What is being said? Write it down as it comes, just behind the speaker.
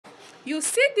You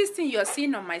see this thing you're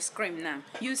seeing on my screen now.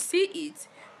 You see it,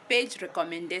 page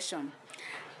recommendation.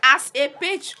 As a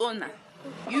page owner,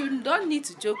 you don't need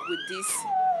to joke with this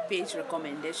page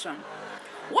recommendation.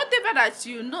 Whatever that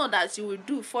you know that you will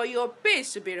do for your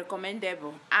page to be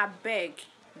recommendable, I beg,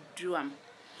 do am.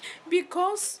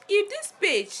 Because if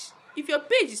your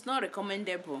page is not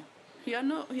recommendable,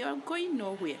 you're going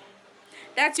nowhere.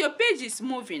 That your page is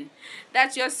moving,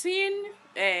 that you're seeing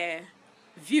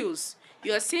views,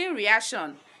 you're seeing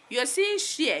reaction, you're seeing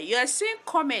share, you're seeing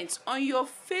comments on your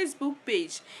Facebook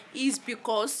page is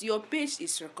because your page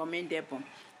is recommendable.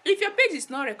 If your page is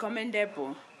not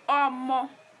recommendable, or more,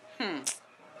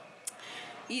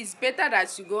 it's better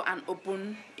that you go and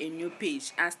open a new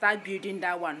page and start building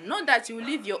that one. Not that you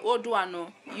leave your old one,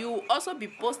 no. You will also be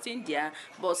posting there,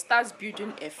 but start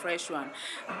building a fresh one.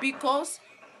 Because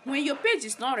when your page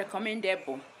is not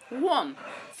recommendable, one,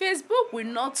 Facebook will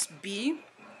not be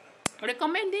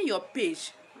recommending your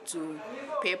page to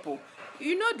people.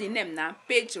 You know the name now,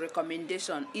 page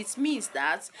recommendation. It means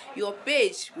that your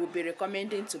page will be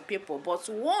recommending to people, but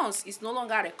once it's no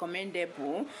longer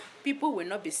recommendable, people will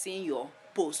not be seeing your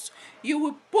post. You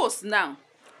will post now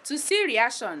to see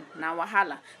reaction, na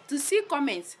wahala. To see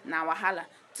comments, na wahala.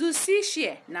 To see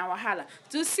share, na wahala.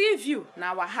 To see view,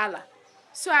 na wahala.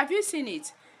 So have you seen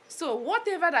it? So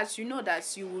whatever that you know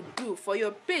that you will do for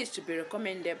your page to be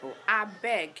recommendable, I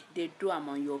beg they do am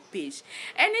on your page.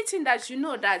 Anything that you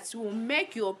know that will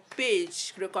make your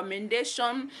page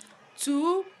recommendation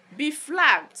to be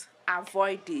flagged,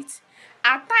 avoid it.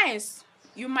 At times,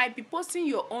 you might be posting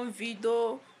your own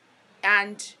video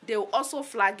and they will also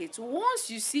flag it. Once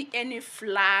you see any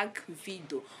flag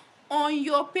video on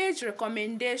your page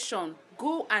recommendation,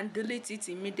 go and delete it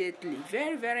immediately.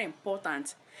 Very, very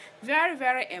important. Very,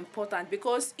 very important,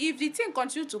 because if the thing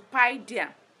continue to pile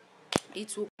there,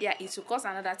 it will cause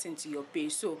another thing to your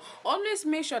page. So always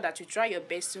make sure that you try your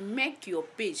best to make your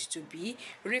page to be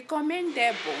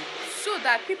recommendable, so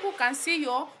that people can see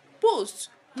your post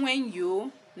when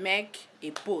you make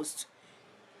a post.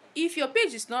 If your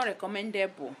page is not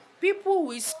recommendable, people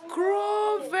will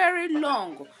scroll very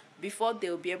long before they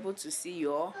will be able to see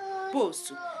your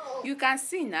post. You can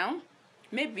see now,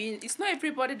 maybe it's not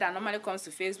everybody that normally comes to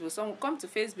Facebook. Some will come to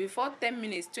Facebook for 10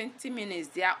 minutes, 20 minutes.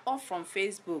 They are off from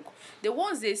Facebook. The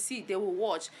ones they see, they will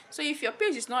watch. So if your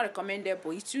page is not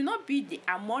recommendable, it will not be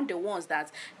among the ones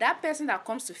that person that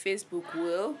comes to Facebook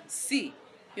will see.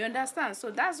 You understand?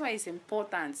 So that's why it's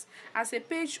important. As a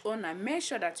page owner, make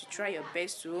sure that you try your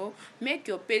best to make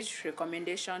your page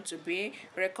recommendation to be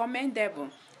recommendable,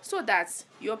 so that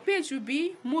your page will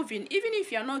be moving. Even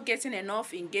if you're not getting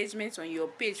enough engagement on your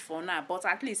page for now, but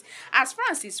at least as far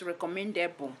as it's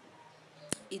recommendable,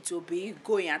 it will be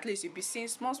going. At least you'll be seeing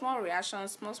small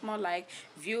reactions, small like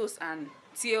views, and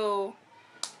till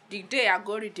the day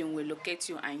algorithm will locate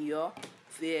you and your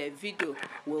video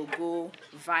will go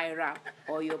viral,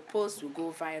 or your post will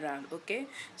go viral. Okay,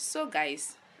 so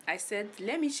guys, I said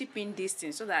let me chip in this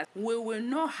thing so that we will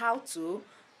know how to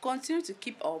continue to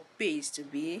keep our page to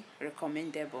be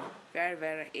recommendable. Very,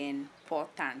 very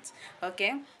important.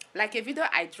 Okay, like a video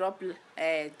I dropped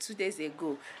 2 days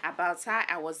ago about how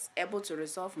I was able to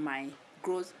resolve my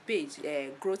growth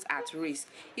at risk.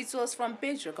 It was from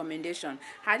page recommendation.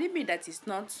 Had it been that it's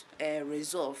not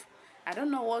resolved, I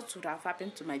don't know what would have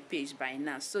happened to my page by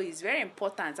now. So it's very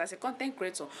important as a content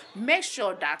creator, make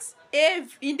sure that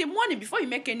in the morning before you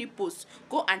make any post,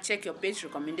 go and check your page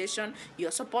recommendation,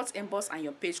 your support inbox, and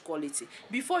your page quality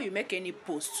before you make any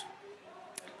post.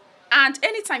 And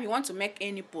anytime you want to make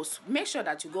any post, make sure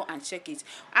that you go and check it.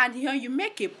 And when you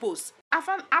make a post,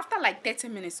 after like 30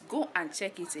 minutes, go and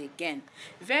check it again.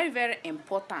 Very, very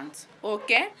important.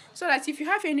 Okay, so that if you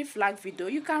have any flag video,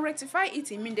 you can rectify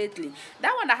it immediately.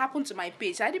 That one that happened to my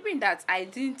page, I didn't that I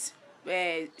didn't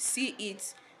see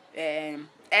it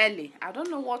early. I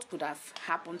don't know what could have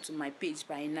happened to my page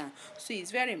by now. So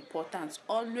it's very important.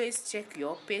 Always check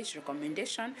your page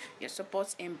recommendation, your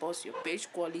support inbox, your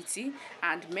page quality,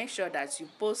 and make sure that you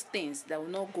post things that will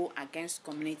not go against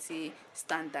community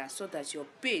standards, so that your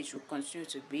page will continue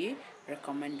to be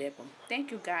recommendable.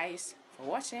 Thank you guys for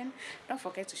watching. Don't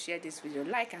forget to share this video,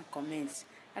 like and comment.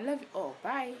 I love you all.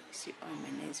 Bye. See you on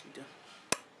my next video.